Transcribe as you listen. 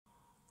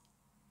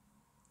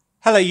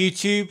Hello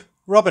YouTube,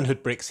 Robin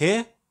Hood Bricks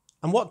here,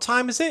 and what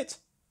time is it?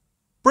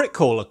 Brick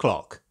Call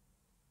o'clock.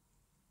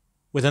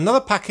 With another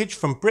package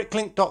from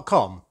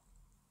Bricklink.com,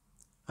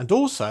 and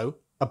also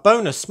a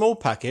bonus small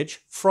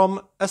package from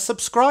a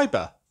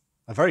subscriber,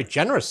 a very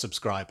generous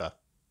subscriber.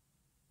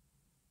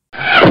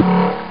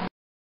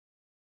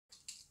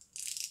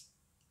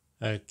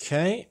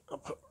 Okay, I'll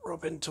put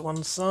Robin to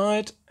one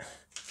side,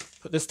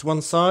 put this to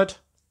one side,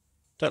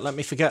 don't let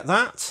me forget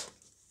that.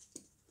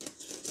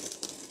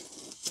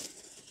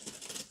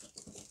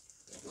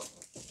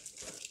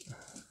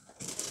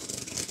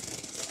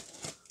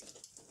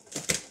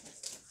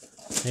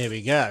 Here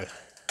we go.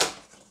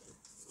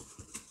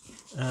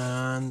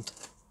 And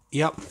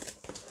yep,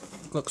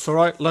 looks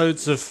alright.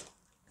 Loads of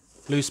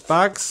loose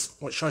bags,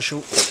 which I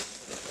shall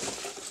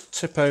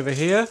tip over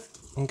here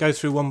and go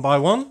through one by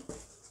one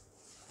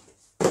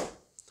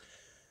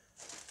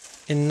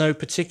in no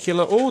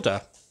particular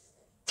order.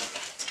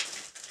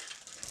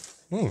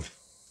 I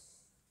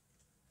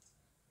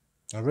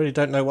really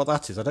don't know what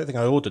that is. I don't think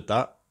I ordered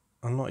that.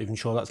 I'm not even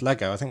sure that's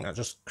Lego. I think that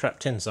just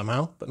crept in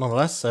somehow, but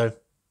nonetheless, so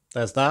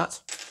there's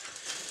that.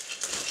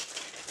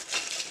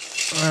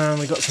 And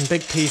we've got some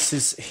big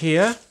pieces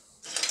here.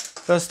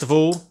 First of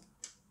all,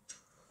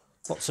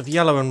 lots of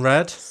yellow and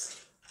red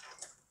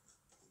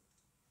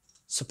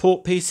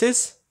support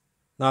pieces.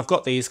 Now I've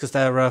got these because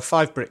they're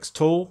 5 bricks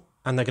tall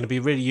and they're going to be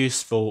really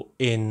useful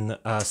in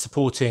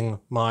supporting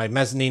my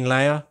mezzanine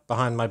layer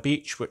behind my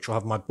beach, which will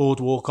have my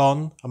boardwalk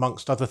on,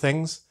 amongst other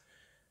things.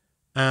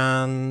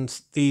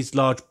 And these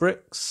large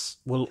bricks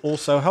will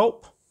also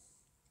help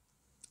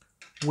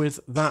with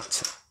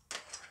that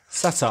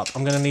setup.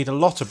 I'm going to need a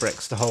lot of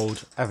bricks to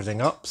hold everything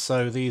up,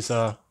 so these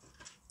are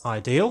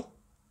ideal.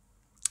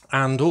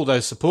 And all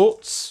those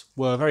supports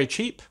were very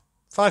cheap,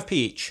 5p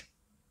each,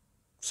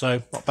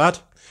 so not bad.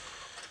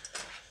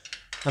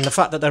 And the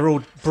fact that they're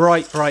all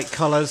bright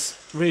colours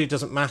really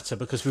doesn't matter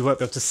because we won't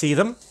be able to see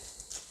them.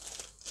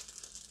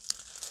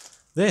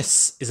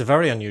 This is a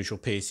very unusual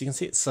piece. You can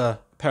see it's a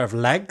pair of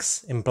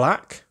legs in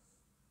black,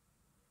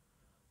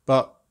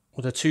 but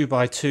with a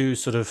 2x2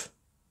 sort of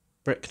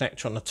brick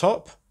connector on the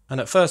top. And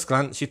at first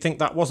glance, you'd think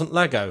that wasn't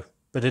Lego,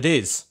 but it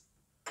is.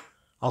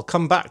 I'll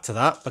come back to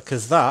that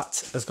because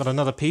that has got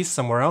another piece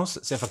somewhere else.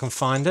 Let's see if I can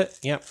find it.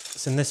 Yep,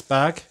 it's in this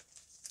bag.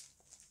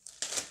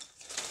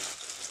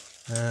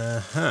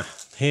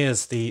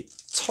 Here's the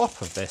top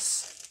of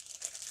this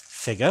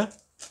figure.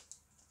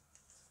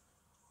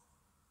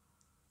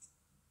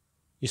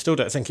 You still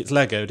don't think it's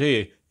Lego, do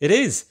you? It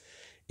is.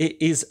 It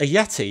is a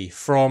Yeti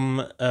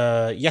from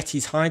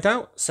Yeti's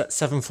Hideout, set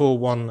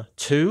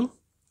 7412,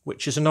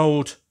 which is an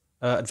old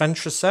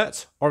adventure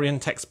set,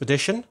 Orient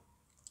Expedition,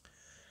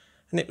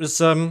 and it was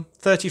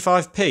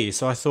 35p,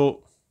 so I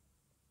thought,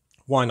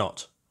 why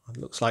not? It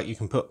looks like you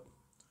can put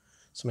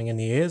something in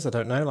the ears, I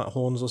don't know, like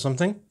horns or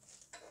something.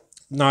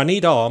 Now I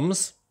need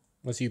arms,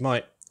 as you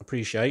might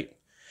appreciate,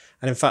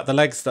 and in fact the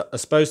legs that are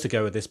supposed to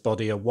go with this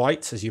body are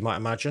white, as you might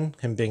imagine,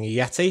 him being a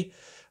Yeti,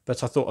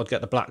 but I thought I'd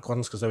get the black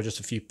ones because they were just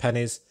a few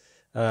pennies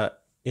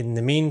in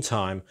the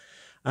meantime.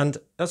 And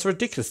that's a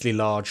ridiculously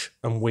large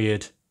and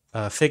weird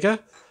figure.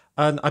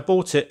 And I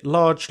bought it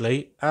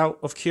largely out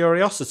of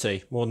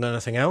curiosity more than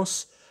anything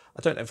else.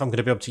 I don't know if I'm going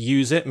to be able to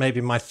use it. Maybe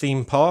in my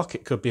theme park,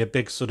 it could be a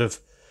big sort of,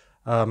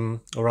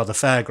 or rather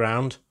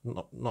fairground.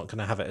 Not going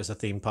to have it as a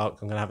theme park.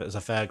 I'm going to have it as a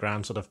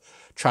fairground sort of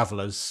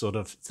travellers sort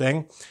of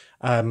thing.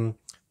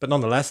 But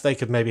nonetheless, they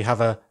could maybe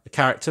have a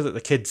character that the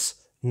kids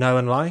know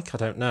and like. I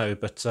don't know.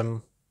 But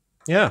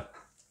yeah,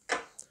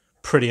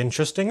 pretty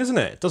interesting, isn't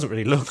it? It doesn't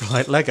really look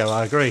like Lego,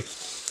 I agree. A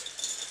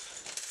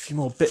few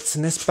more bits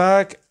in this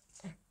bag.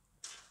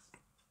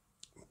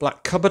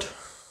 Black cupboard,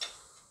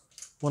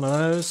 one of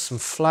those, some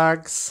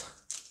flags.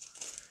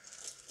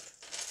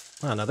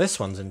 Oh, now this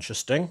one's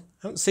interesting.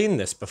 I haven't seen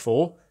this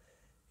before.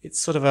 It's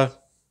sort of a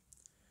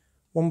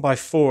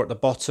 1x4 at the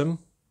bottom,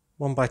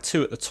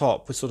 1x2 at the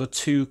top, with sort of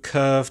 2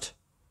 curved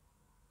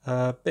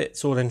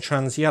bits all in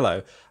trans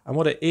yellow. And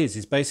what it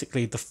is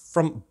basically the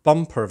front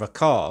bumper of a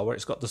car where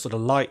it's got the sort of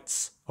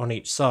lights on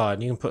each side.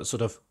 And you can put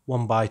sort of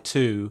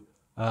 1x2,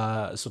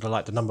 sort of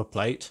like the number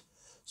plate,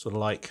 sort of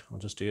like, I'll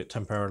just do it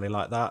temporarily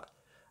like that.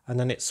 And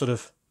then it's sort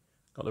of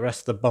got the rest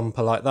of the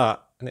bumper like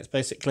that. And it's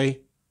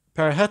basically a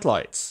pair of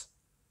headlights.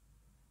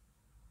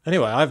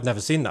 Anyway, I've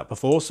never seen that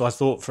before. So I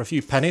thought for a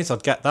few pennies,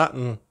 I'd get that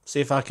and see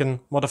if I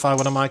can modify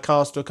one of my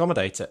cars to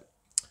accommodate it.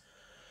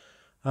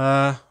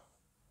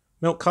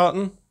 Milk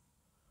carton.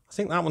 I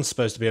think that one's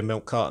supposed to be a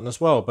milk carton as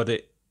well, but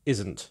it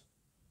isn't.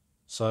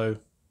 So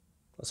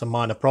that's a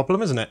minor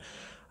problem, isn't it?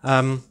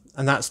 And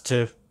that's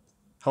to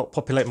help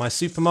populate my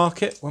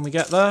supermarket when we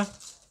get there.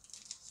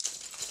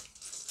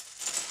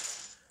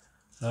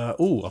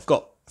 I've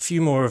got a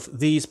few more of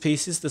these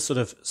pieces, the sort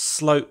of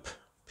slope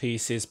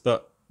pieces,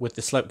 but with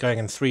the slope going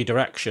in 3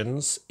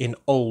 directions in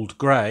old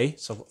grey.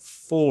 So I've got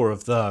 4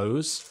 of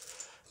those.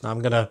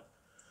 Now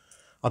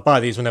I'll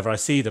buy these whenever I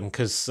see them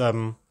because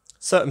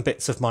certain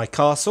bits of my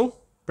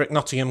castle,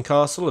 Nottingham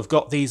Castle, have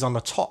got these on the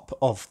top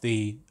of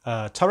the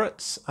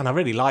turrets, and I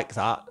really like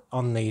that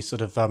on the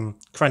sort of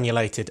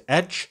crenulated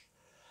edge.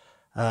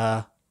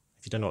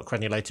 If you don't know what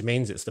crenulator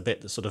means, it's the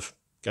bit that sort of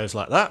goes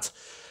like that.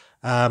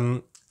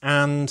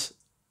 And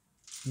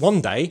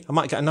one day I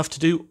might get enough to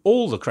do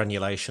all the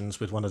crenulations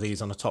with one of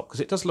these on the top, because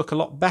it does look a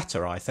lot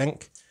better, I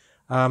think.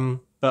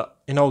 But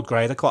in old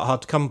grey, they're quite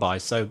hard to come by.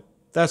 So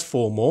there's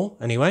 4 more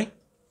anyway.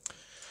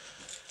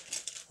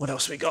 What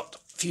else we got?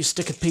 A few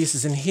stickered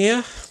pieces in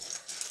here.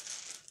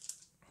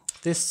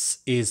 This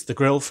is the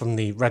grille from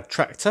the red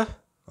tractor.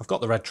 I've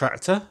got the red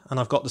tractor and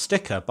I've got the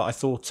sticker, but I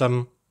thought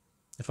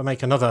if I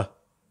make another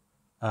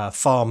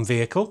farm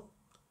vehicle,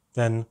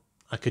 then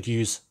I could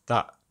use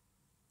that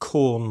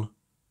corn,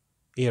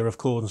 ear of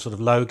corn sort of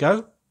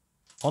logo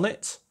on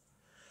it.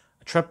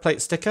 A tread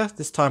plate sticker,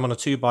 this time on a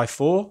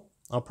 2x4.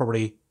 I'll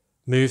probably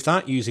move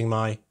that using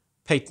my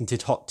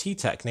patented hot tea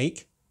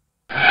technique.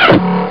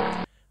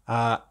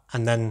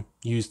 And then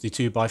use the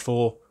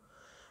 2x4,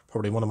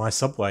 probably one of my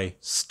subway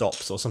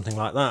stops or something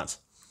like that.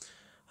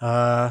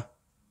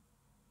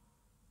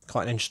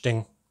 Quite an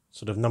interesting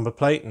sort of number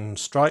plate and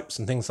stripes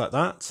and things like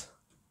that.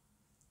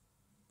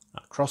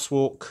 A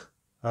crosswalk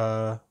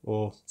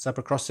or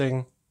zebra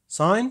crossing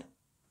sign,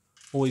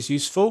 always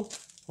useful.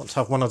 Want to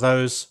have one of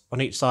those on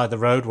each side of the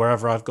road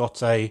wherever I've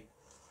got a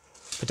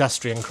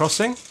pedestrian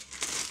crossing.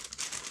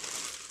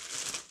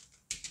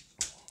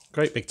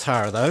 Great big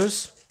tower of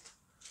those.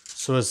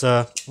 So as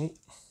and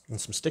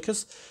some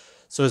stickers.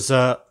 So as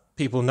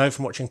people know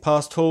from watching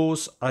past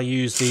hauls, I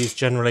use these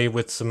generally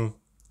with some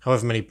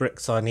however many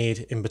bricks I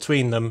need in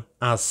between them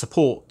as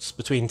supports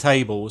between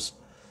tables.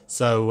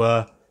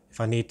 So if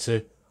I need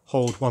to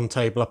hold one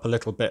table up a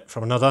little bit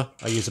from another,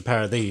 I use a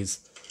pair of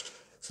these.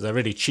 So they're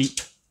really cheap,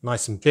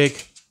 nice and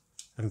big,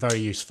 and very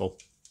useful.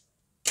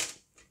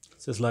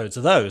 So there's loads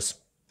of those.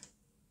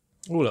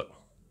 Oh look,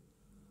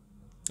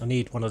 I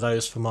need one of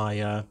those for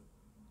my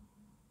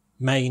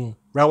main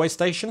railway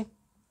station.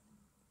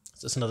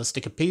 So it's another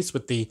sticker piece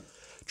with the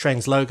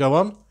train's logo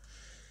on.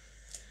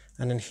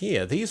 And in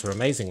here, these were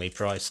amazingly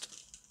priced.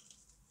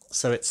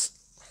 So it's,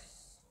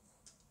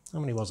 how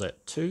many was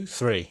it? 2,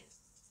 3,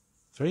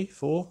 3,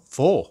 4,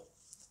 4.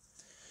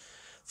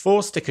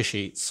 4 sticker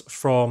sheets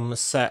from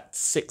set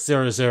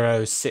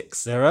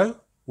 60060,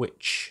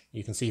 which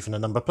you can see from the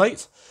number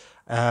plate.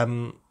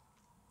 And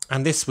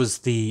this was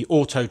the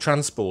auto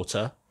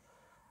transporter.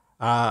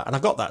 And I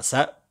got that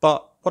set,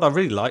 but what I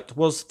really liked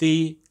was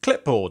the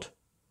clipboard.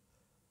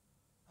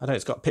 I know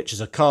it's got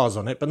pictures of cars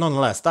on it, but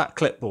nonetheless, that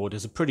clipboard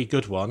is a pretty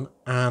good one,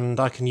 and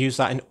I can use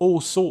that in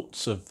all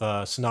sorts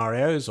of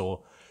scenarios,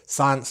 or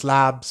science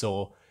labs,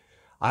 or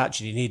I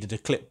actually needed a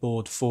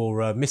clipboard for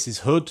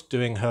Mrs. Hood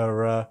doing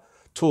her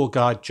tour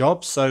guide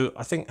job, so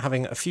I think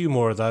having a few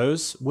more of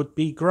those would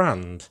be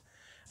grand.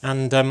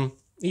 And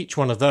each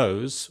one of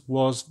those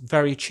was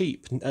very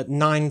cheap, at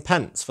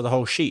 9p for the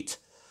whole sheet.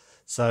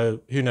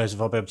 So who knows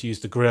if I'll be able to use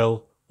the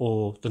grill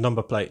or the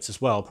number plates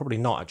as well. Probably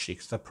not, actually,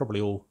 because they're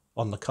probably all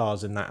on the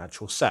cars in that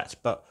actual set.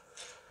 But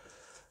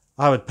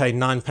I would pay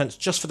 9p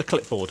just for the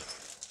clipboard.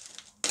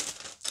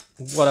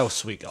 What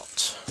else we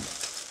got?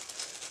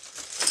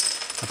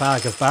 A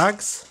bag of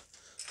bags.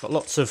 Got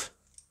lots of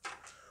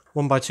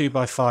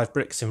 1x2x5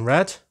 bricks in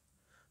red.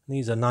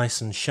 These are nice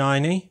and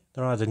shiny.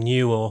 They're either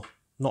new or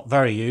not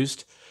very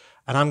used.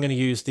 And I'm going to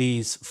use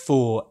these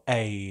for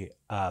a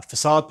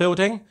facade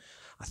building.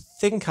 I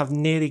think I've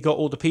nearly got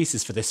all the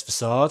pieces for this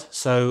facade,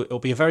 so it'll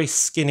be a very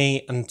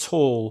skinny and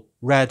tall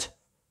red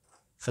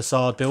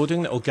facade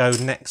building that will go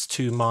next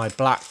to my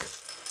black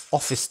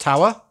office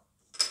tower.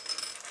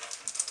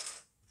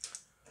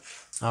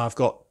 I've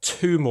got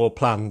 2 more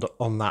planned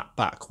on that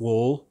back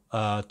wall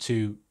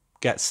to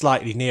get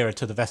slightly nearer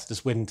to the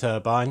Vestas wind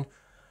turbine.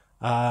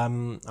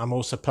 I'm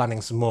also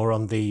planning some more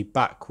on the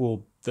back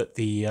wall that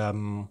the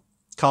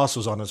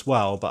castle's on as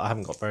well, but I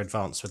haven't got very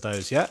advanced with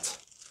those yet.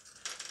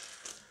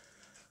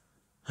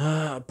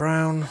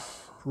 Brown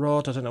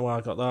rod, I don't know where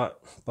I got that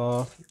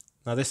bar.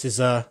 Now this is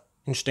a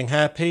interesting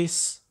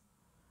hairpiece.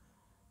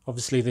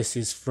 Obviously this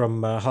is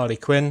from Harley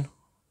Quinn,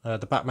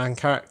 the Batman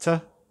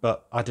character,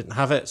 but I didn't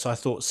have it, so I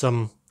thought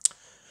some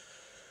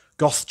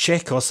goth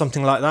chick or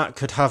something like that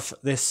could have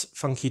this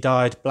funky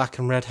dyed black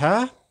and red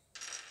hair.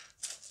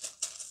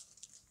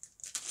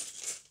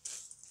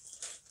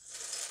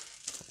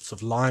 Lots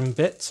of lime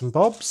bits and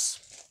bobs.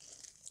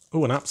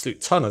 Oh, an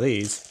absolute ton of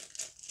these.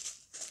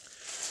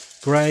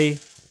 Grey.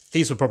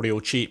 These were probably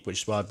all cheap,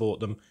 which is why I bought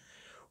them.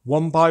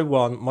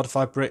 1x1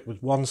 modified brick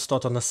with 1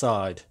 stud on the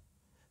side.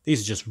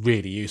 These are just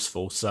really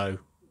useful, so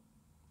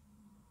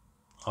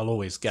I'll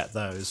always get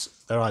those.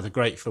 They're either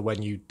great for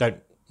when you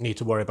don't need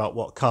to worry about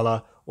what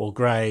colour, or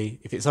grey.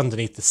 If it's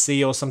underneath the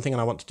sea or something and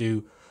I want to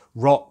do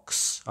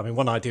rocks. I mean,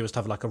 one idea was to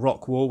have like a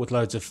rock wall with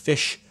loads of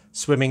fish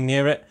swimming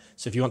near it.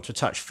 So if you want to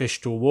attach fish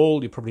to a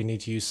wall, you probably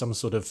need to use some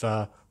sort of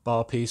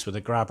bar piece with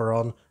a grabber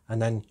on, and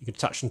then you could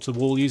attach them to the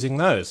wall using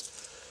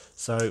those.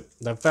 So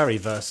they're very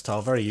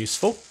versatile, very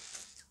useful.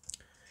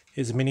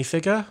 Here's a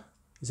minifigure.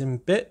 He's in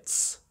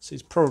bits, so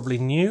he's probably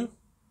new.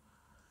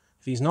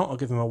 If he's not, I'll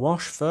give him a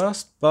wash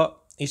first, but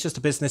he's just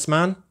a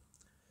businessman.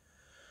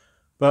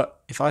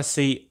 But if I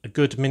see a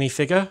good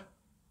minifigure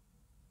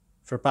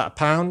for about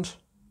 £1,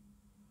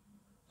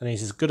 and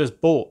he's as good as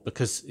bought,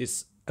 because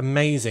it's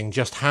amazing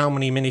just how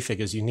many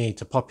minifigures you need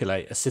to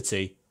populate a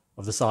city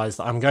of the size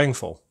that I'm going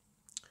for.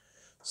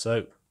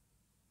 So,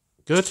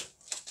 good.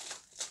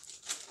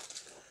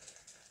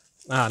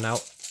 Now,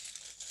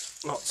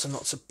 lots and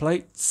lots of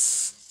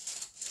plates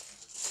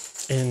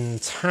in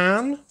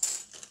tan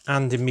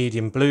and in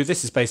medium blue.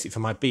 This is basically for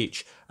my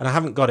beach, and I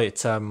haven't got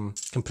it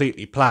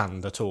completely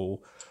planned at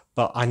all,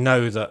 but I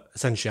know that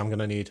essentially I'm going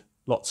to need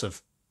lots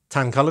of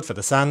tan coloured for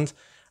the sand,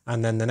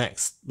 and then the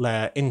next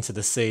layer into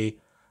the sea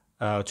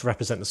to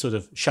represent the sort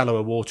of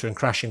shallower water and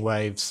crashing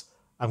waves.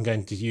 I'm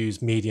going to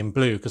use medium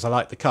blue because I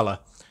like the colour.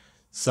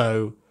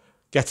 So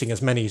getting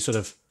as many sort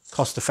of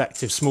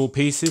cost-effective small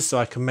pieces so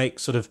I can make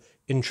sort of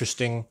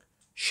interesting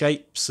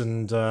shapes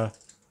and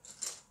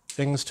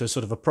things to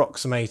sort of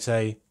approximate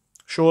a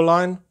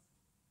shoreline,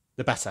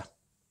 the better.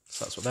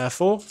 So that's what they're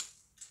for.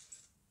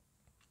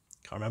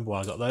 Can't remember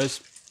why I got those.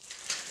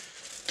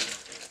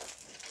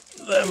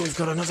 Then we've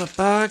got another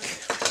bag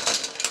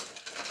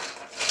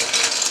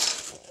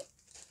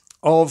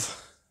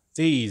of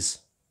these.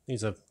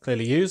 These are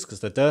clearly used because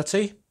they're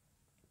dirty,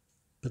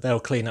 but they'll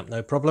clean up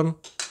no problem.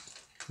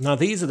 Now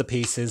these are the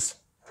pieces.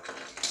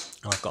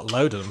 I've got a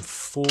load of them.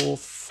 4,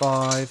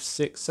 5,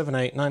 6, 7,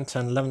 8, 9,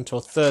 10, 11,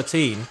 12,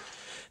 13.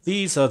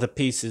 These are the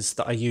pieces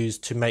that I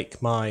used to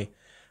make my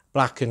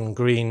black and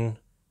green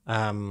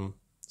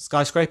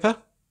skyscraper,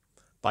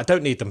 but I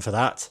don't need them for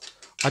that.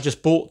 I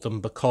just bought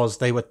them because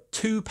they were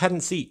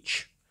 2p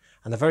each,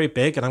 and they're very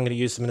big, and I'm going to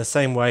use them in the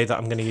same way that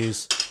I'm going to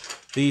use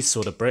these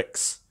sort of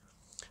bricks,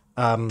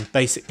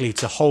 basically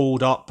to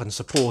hold up and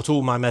support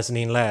all my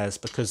mezzanine layers,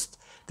 because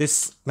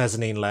this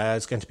mezzanine layer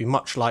is going to be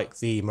much like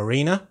the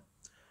marina,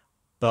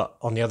 but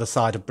on the other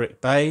side of Brick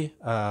Bay,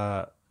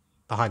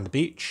 behind the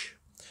beach.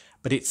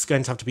 But it's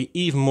going to have to be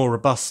even more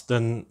robust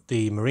than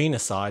the marina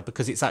side,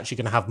 because it's actually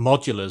going to have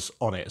modulars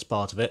on it as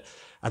part of it,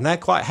 and they're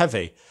quite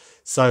heavy.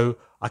 So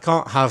I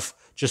can't have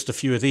just a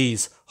few of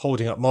these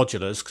holding up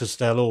modulars, because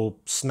they'll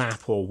all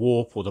snap or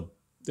warp, or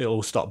they'll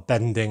all start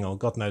bending, or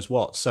God knows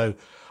what. So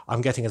I'm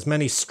getting as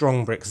many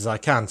strong bricks as I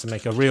can to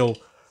make a real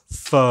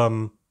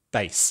firm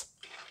base.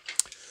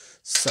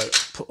 So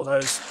put all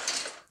those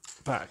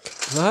back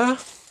there.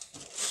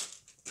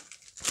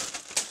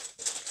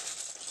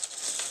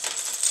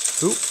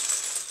 Oop.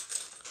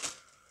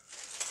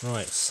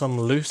 Right, some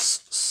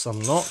loose, some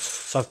not.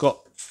 So I've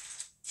got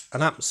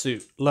an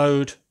absolute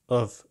load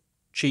of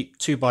cheap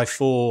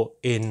 2x4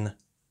 in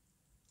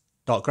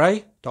dark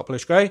grey, dark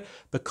bluish grey,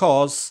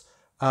 because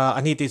I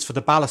need these for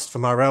the ballast for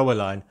my railway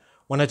line.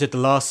 When I did the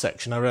last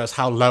section, I realised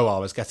how low I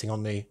was getting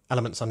on the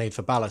elements I need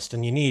for ballast,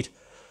 and you need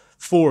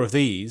 4 of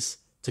these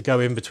to go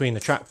in between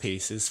the track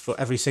pieces for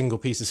every single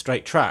piece of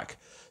straight track.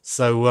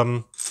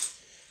 So,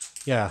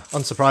 yeah,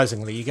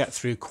 unsurprisingly, you get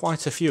through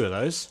quite a few of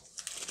those.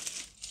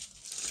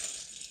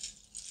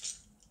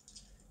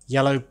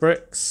 Yellow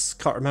bricks,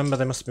 can't remember,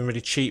 they must have been really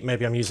cheap.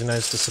 Maybe I'm using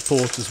those for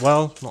support as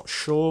well, not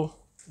sure,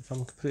 if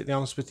I'm completely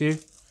honest with you.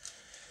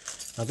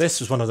 Now this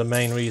was one of the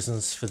main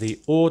reasons for the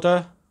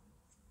order.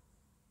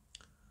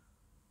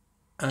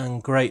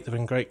 And great, they're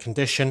in great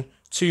condition.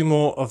 2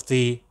 more of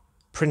the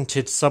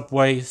printed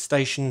subway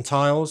station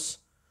tiles.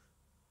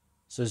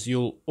 So as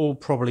you'll all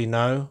probably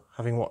know,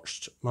 having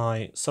watched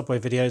my subway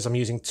videos, I'm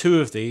using 2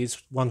 of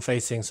these, one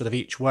facing sort of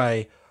each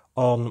way,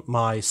 on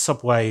my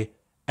subway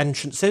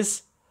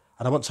entrances.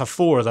 And I want to have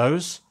 4 of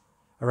those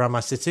around my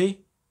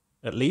city,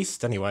 at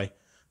least, anyway.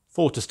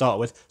 4 to start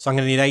with. So I'm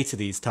going to need 8 of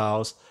these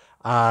tiles.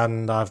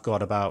 And I've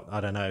got about, I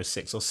don't know,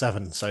 6 or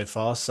 7 so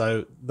far.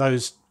 So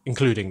those,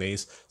 including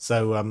these.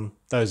 So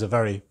those are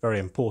very, very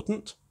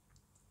important.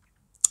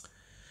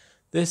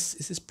 Is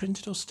this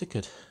printed or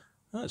stickered?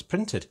 Oh, it's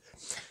printed.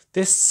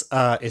 This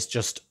is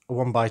just a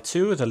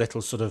 1x2 with a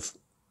little sort of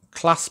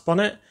clasp on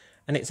it.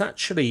 And it's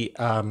actually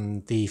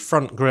the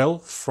front grille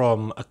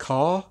from a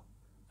car.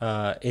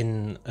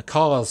 In a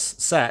car's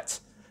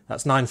set,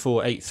 that's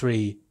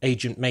 9483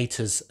 Agent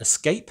Mater's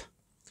Escape.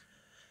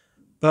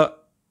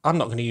 But I'm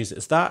not going to use it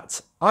as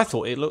that. I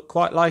thought it looked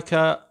quite like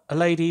a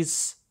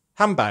lady's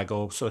handbag,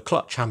 or sort of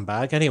clutch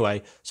handbag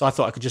anyway. So I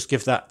thought I could just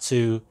give that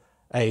to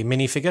a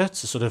minifigure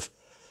to sort of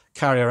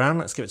carry around.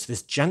 Let's give it to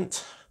this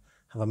gent.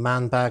 Have a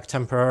man bag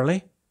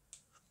temporarily.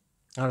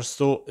 I just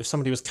thought if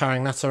somebody was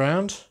carrying that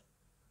around,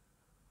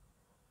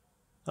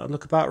 that would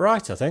look about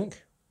right, I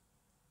think.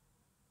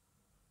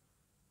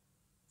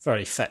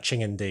 Very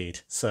fetching indeed.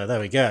 So there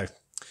we go.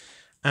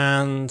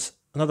 And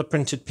another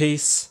printed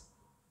piece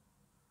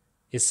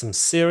is some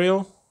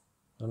cereal.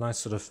 A nice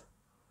sort of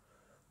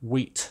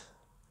wheat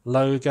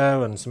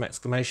logo and some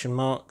exclamation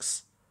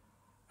marks.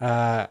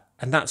 And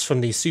that's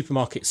from the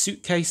supermarket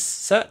suitcase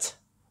set,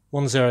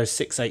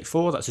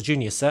 10684. That's a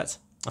junior set.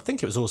 I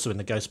think it was also in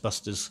the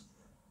Ghostbusters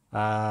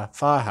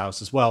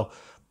firehouse as well.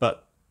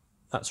 But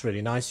that's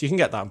really nice. You can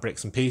get that in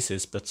bricks and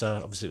pieces, but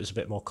obviously it was a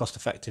bit more cost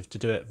effective to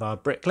do it via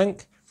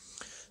Bricklink.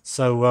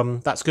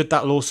 So that's good.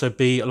 That'll also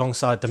be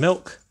alongside the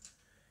milk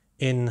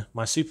in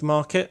my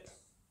supermarket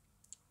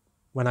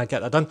when I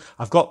get that done.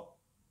 I've got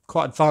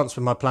quite advanced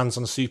with my plans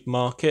on a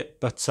supermarket,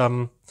 but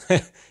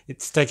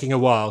it's taking a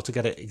while to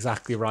get it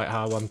exactly right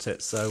how I want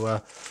it, so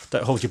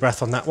don't hold your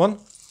breath on that one.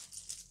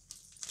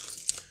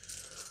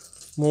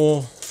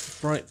 More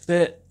bright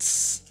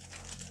bits.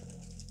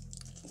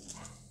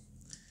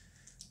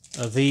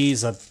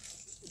 These are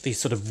these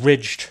sort of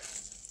ridged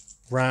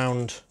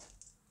round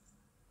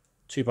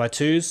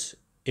 2x2s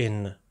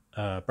in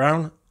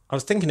brown. I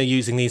was thinking of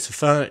using these for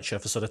furniture,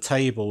 for sort of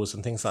tables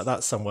and things like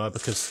that somewhere,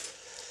 because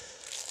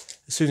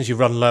as soon as you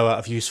run low out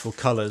of useful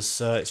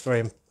colours, it's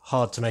very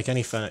hard to make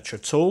any furniture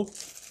at all.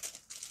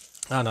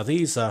 Now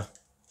these are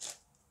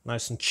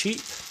nice and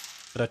cheap,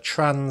 but are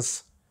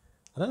trans,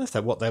 I don't know if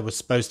they're what they were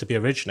supposed to be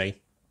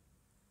originally,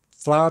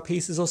 flower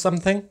pieces or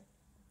something.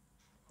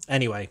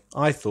 Anyway,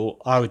 I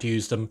thought I would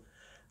use them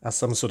as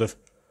some sort of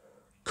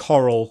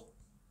coral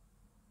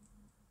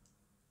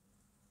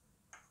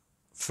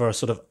for a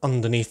sort of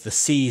underneath the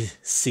sea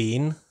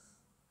scene,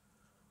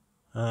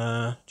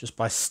 just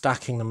by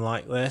stacking them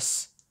like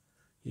this.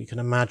 You can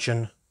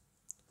imagine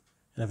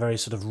in a very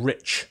sort of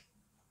rich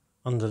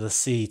under the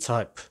sea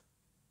type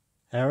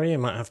area. You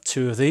might have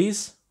 2 of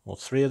these or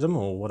 3 of them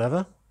or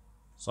whatever.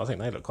 So I think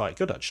they look quite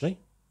good actually.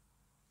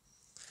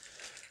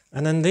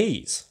 And then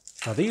these.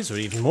 Now these are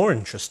even more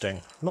interesting.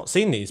 I've not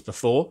seen these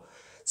before.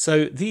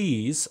 So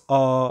these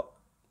are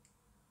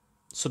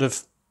sort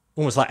of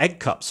almost like egg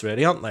cups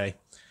really, aren't they?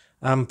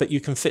 But you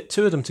can fit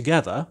 2 of them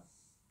together,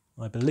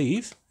 I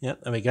believe. Yeah,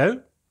 there we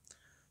go.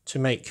 To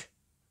make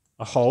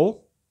a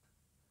hole.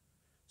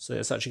 So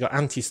it's actually got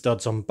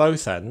anti-studs on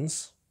both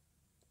ends.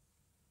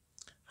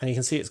 And you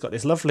can see it's got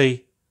this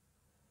lovely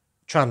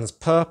trans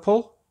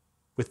purple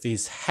with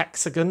these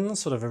hexagons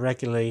sort of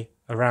irregularly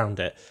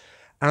around it.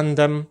 And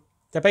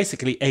they're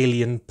basically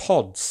alien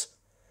pods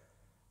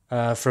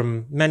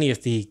from many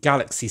of the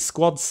Galaxy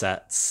Squad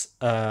sets,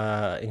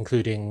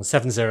 including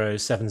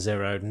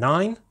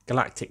 70709,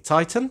 Galactic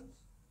Titan.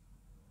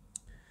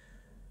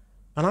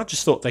 And I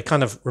just thought they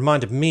kind of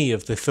reminded me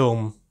of the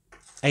film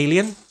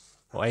Alien,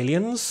 or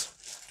Aliens,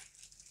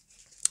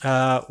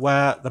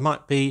 where there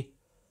might be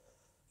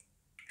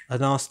a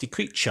nasty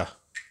creature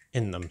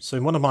in them. So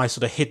in one of my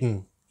sort of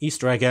hidden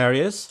Easter egg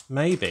areas,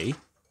 maybe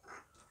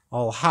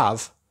I'll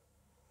have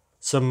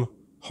some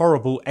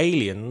horrible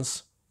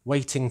aliens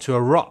waiting to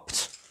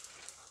erupt.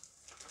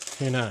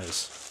 Who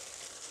knows?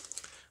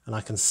 And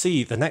I can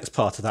see the next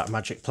part of that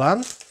magic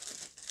plan,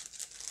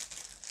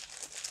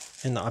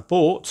 in that I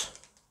bought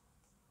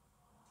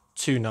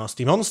 2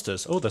 nasty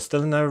monsters. Oh, they're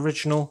still in their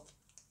original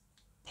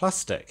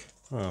plastic.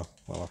 Oh,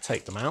 well, I'll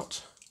take them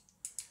out.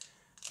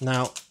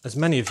 Now, as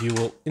many of you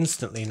will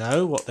instantly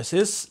know what this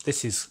is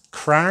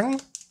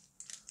Krang.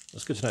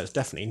 It's good to know it's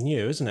definitely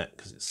new, isn't it?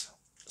 Because it's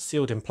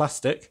sealed in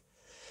plastic.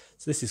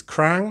 So this is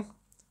Krang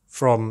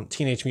from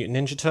Teenage Mutant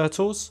Ninja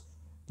Turtles.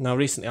 Now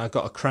recently I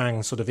got a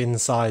Krang sort of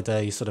inside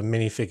a sort of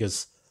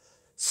minifigure's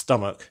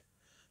stomach,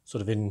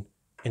 sort of in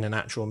an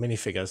actual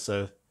minifigure,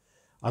 so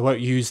I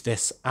won't use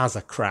this as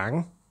a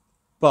Krang,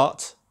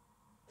 but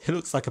it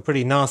looks like a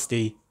pretty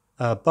nasty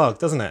bug,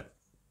 doesn't it?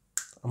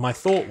 And my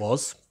thought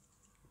was,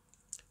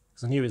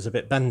 because I knew it was a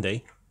bit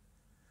bendy,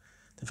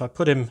 if I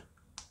put him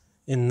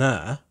in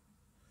there,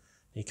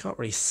 you can't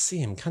really see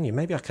him, can you?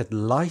 Maybe I could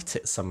light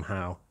it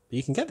somehow. But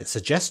you can get the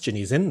suggestion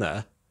he's in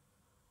there.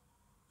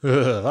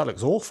 Ugh, that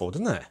looks awful,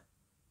 doesn't it?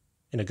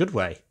 In a good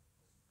way.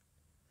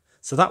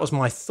 So that was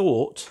my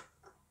thought.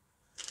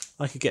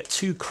 I could get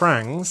 2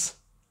 Krangs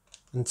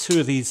and 2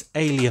 of these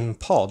alien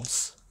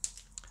pods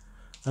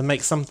and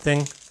make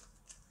something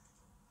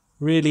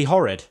really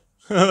horrid.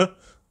 There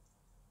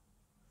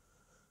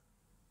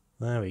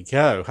we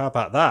go. How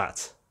about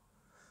that?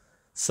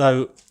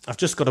 So I've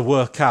just got to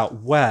work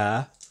out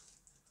where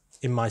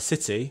in my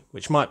city,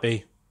 which might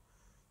be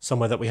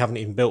somewhere that we haven't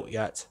even built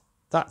yet,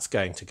 that's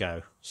going to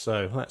go.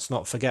 So let's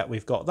not forget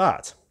we've got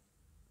that.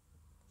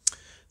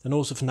 Then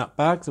also from that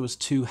bag there was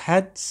 2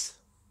 heads.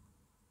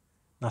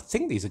 And I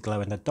think these are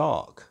glow in the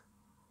dark.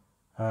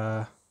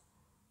 Yeah,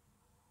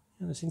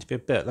 there seems to be a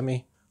bit. Let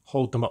me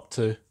hold them up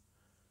to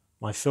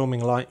my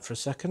filming light for a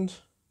second.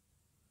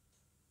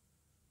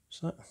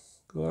 Is that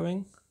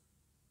glowing?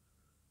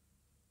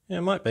 Yeah,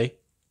 it might be.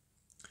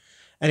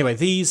 Anyway,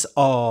 these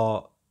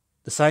are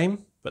the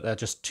same, but they're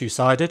just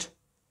 2-sided.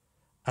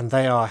 And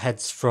they are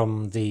heads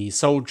from the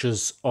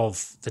Soldiers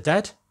of the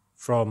Dead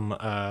from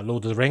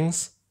Lord of the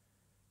Rings,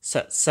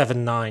 set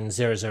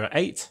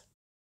 79008,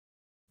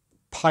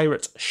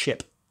 Pirate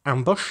Ship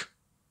Ambush.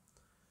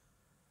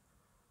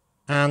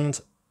 And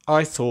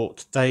I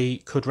thought they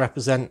could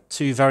represent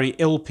 2 very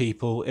ill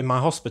people in my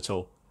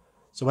hospital.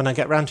 So when I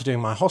get round to doing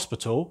my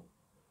hospital,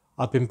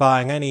 I've been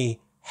buying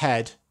any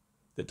head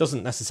that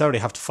doesn't necessarily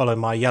have to follow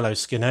my yellow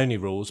skin only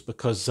rules,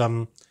 because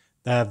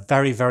they're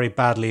very, very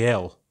badly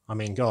ill. I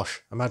mean,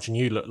 gosh, imagine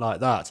you look like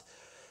that.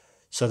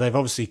 So they've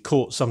obviously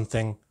caught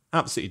something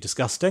absolutely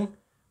disgusting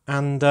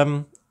and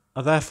are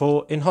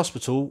therefore in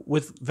hospital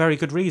with very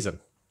good reason.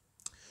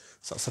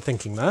 So that's the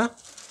thinking there.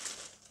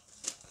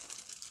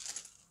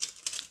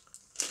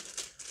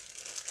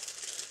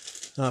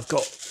 Now I've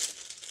got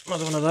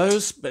Another one of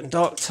those, but in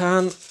dark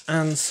tan,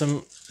 and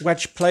some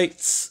wedge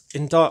plates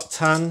in dark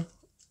tan.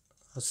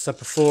 As I said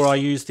before, I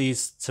use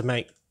these to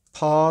make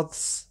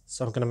paths,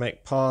 so I'm going to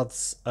make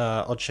paths,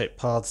 odd-shaped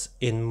paths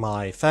in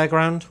my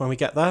fairground when we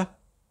get there.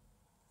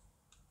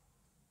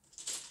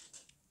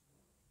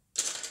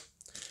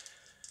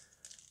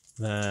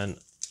 Then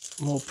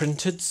more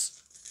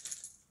printeds.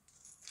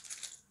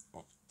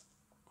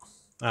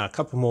 A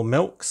couple more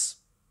milks.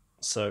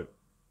 So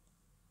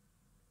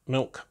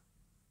milk.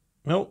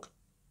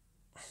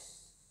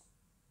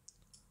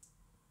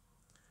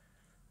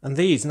 And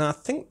these, now I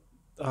think,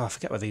 I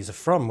forget where these are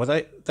from.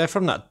 They're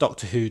from that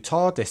Doctor Who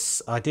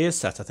TARDIS idea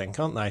set, I think,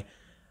 aren't they?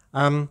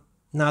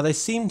 Now they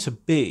seem to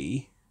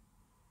be,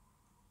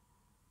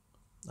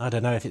 I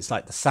don't know if it's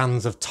like the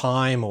sands of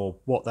time or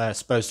what they're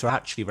supposed to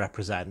actually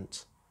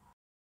represent.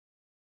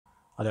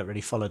 I don't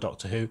really follow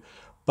Doctor Who,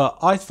 but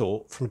I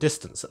thought, from a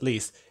distance at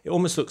least, it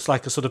almost looks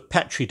like a sort of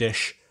Petri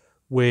dish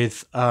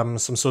with some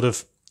sort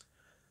of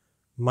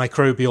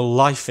microbial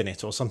life in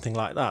it or something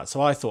like that.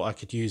 So I thought I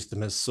could use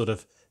them as sort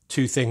of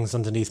two things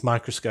underneath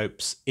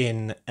microscopes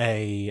in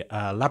a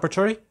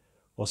laboratory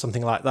or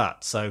something like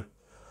that. So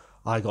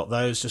I got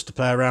those just to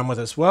play around with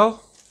as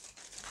well.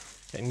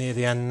 Getting near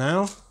the end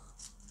now.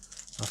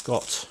 I've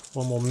got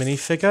one more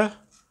minifigure.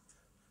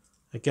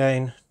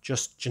 Again,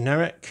 just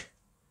generic.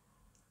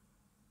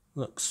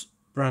 Looks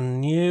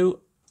brand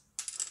new.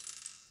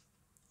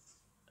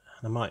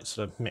 And I might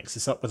sort of mix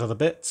this up with other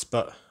bits,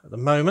 but at the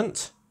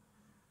moment,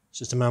 it's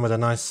just a man with a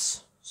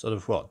nice sort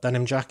of,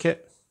 denim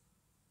jacket.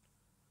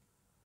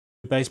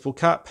 Baseball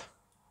cap.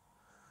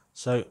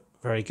 So,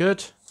 very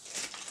good.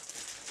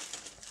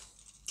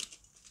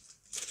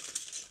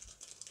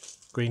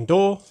 Green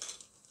door.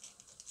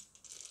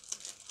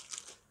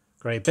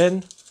 Grey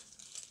bin.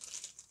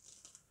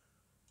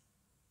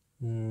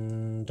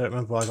 Don't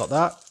remember why I got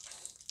that.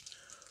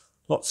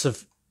 Lots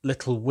of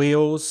little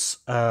wheels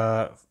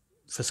for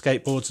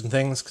skateboards and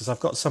things, because I've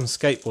got some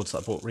skateboards that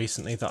I bought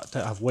recently that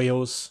don't have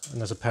wheels, and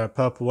there's a pair of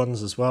purple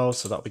ones as well,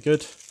 so that'll be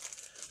good.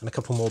 And a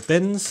couple more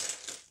bins.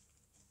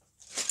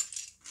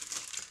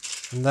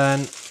 And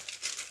then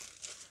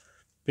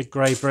big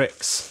grey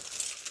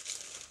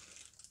bricks,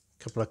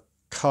 a couple of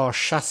car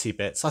chassis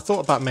bits. I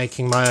thought about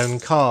making my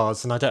own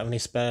cars, and I don't have any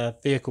spare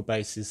vehicle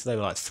bases. They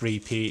were like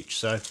 3p each,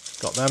 so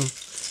got them.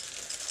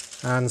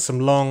 And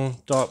some long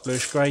dark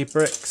bluish grey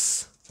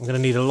bricks. I'm going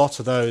to need a lot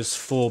of those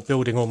for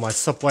building all my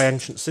subway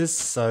entrances,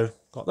 so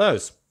got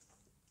those.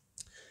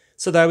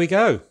 So there we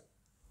go.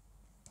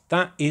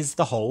 That is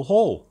the whole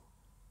haul.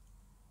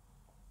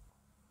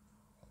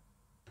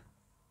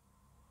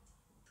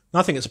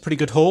 I think it's a pretty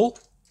good haul.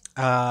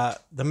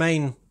 The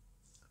main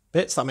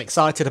bits that I'm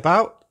excited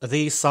about are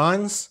these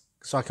signs,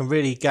 so I can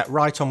really get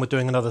right on with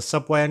doing another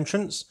subway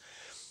entrance.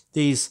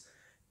 These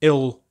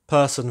ill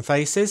person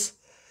faces.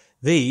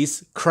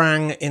 These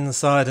Krang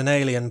inside an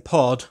alien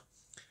pod.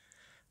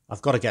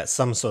 I've got to get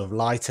some sort of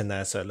light in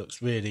there so it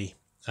looks really,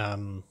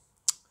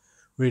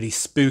 really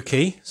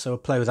spooky. So we'll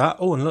play with that.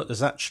 Oh, and look,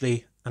 there's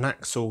actually an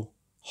actual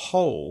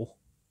hole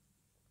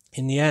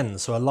in the end,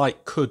 so a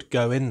light could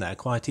go in there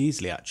quite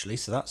easily actually,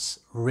 so that's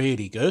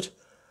really good.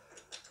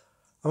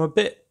 I'm a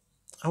bit,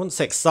 I wouldn't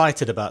say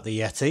excited about the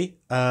Yeti.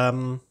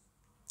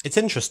 It's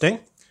interesting.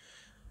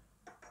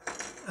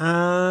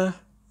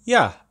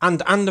 Yeah,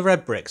 and the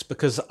red bricks,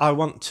 because I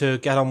want to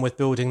get on with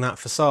building that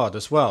facade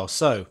as well.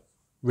 So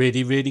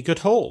really, really good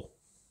haul.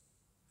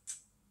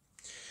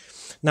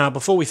 Now,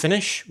 before we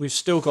finish, we've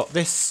still got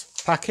this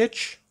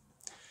package,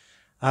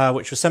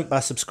 which was sent by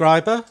a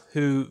subscriber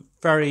who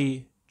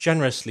very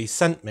generously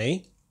sent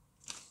me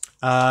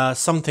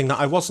something that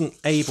I wasn't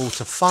able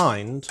to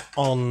find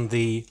on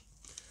the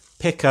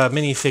Pick a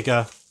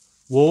Minifigure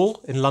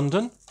wall in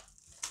London.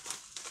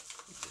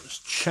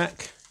 Just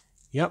check.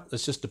 Yep,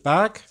 there's just a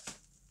bag.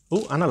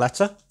 Oh, and a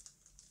letter.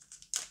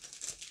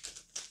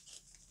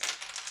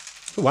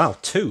 Oh, wow,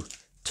 two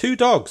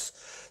dogs.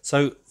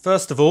 So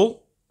first of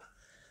all,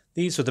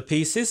 these were the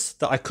pieces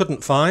that I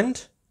couldn't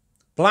find.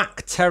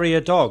 Black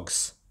Terrier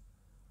dogs.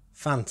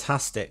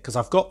 Fantastic, because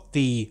I've got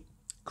the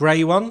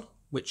grey one,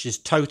 which is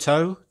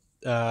Toto,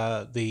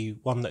 the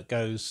one that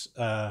goes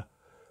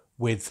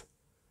with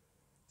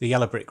the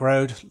Yellow Brick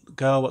Road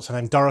girl. What's her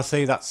name?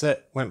 Dorothy, that's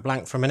it. Went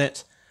blank for a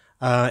minute.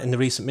 In the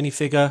recent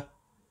minifigure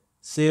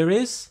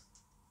series.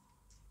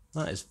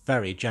 That is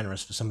very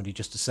generous for somebody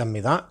just to send me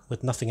that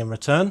with nothing in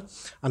return.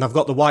 And I've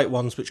got the white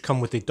ones which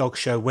come with the Dog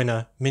Show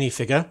winner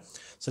minifigure.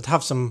 So to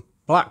have some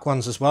black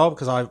ones as well,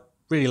 because I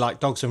really like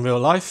dogs in real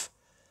life.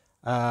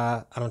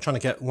 And I'm trying to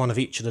get one of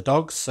each of the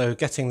dogs. So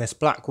getting this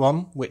black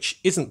one, which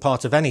isn't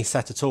part of any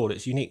set at all.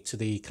 It's unique to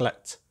the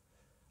Build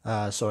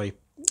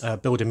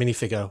a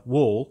Minifigure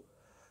wall.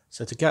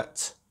 So to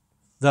get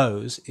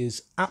those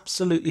is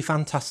absolutely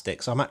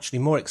fantastic. So I'm actually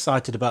more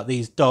excited about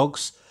these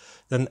dogs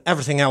than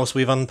everything else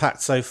we've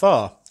unpacked so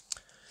far.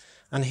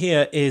 And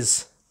here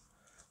is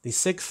the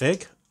sig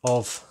fig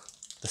of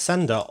the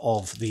sender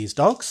of these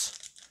dogs,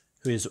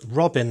 who is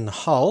Robin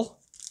Hull,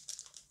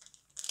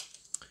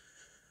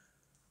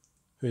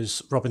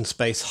 who's Robin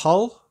Space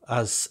Hull,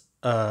 as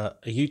a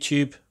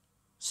YouTube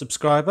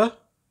subscriber,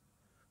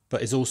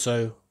 but is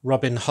also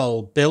Robin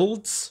Hull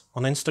Builds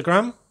on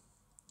Instagram.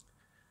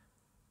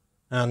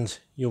 And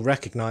you'll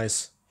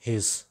recognise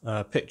his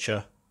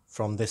picture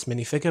from this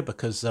minifigure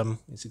because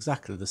it's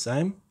exactly the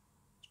same.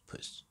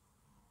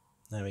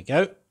 There we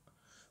go.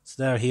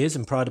 So there he is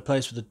in Pride of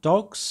Place with the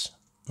dogs.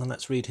 And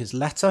let's read his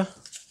letter.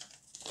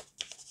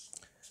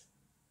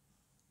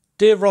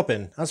 Dear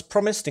Robin, as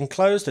promised,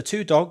 enclosed are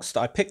 2 dogs that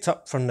I picked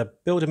up from the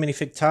Builder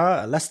Minifig Tower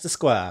at Leicester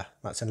Square.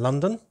 That's in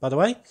London, by the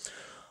way.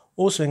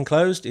 Also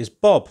enclosed is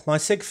Bob, my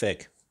sig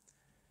fig.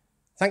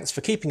 Thanks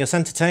for keeping us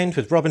entertained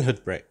with Robin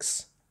Hood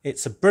Bricks.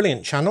 It's a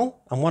brilliant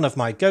channel and one of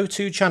my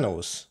go-to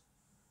channels.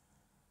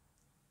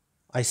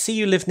 I see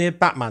you live near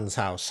Batman's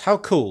house. How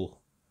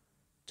cool.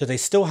 Do they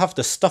still have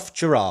the stuffed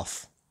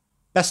giraffe?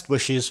 Best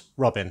wishes,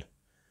 Robin.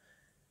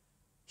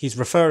 He's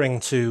referring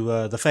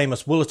to the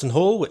famous Woollerton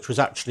Hall, which was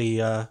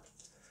actually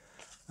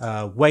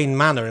Wayne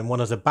Manor in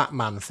one of the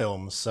Batman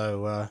films.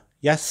 So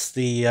yes,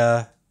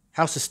 the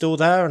house is still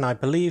there, and I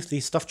believe the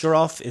stuffed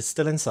giraffe is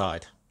still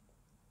inside.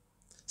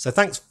 So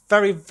thanks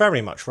very,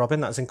 very much,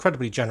 Robin. That's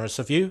incredibly generous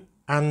of you.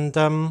 And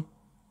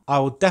I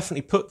will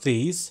definitely put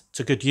these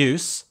to good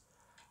use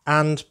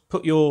and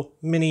put your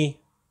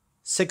mini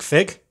sig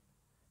fig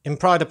in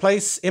Pride of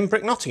Place in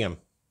Brick Nottingham.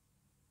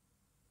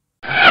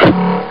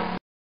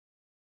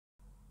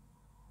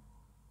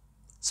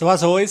 So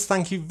as always,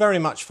 thank you very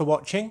much for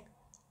watching.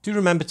 Do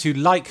remember to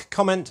like,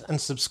 comment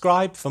and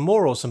subscribe for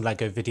more awesome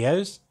LEGO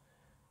videos.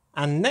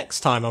 And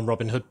next time on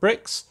Robin Hood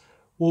Bricks,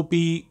 we'll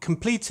be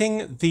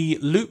completing the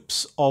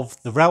loops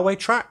of the railway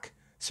track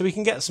so we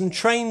can get some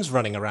trains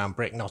running around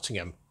Brick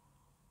Nottingham.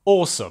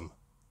 Awesome.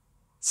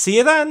 See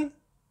you then!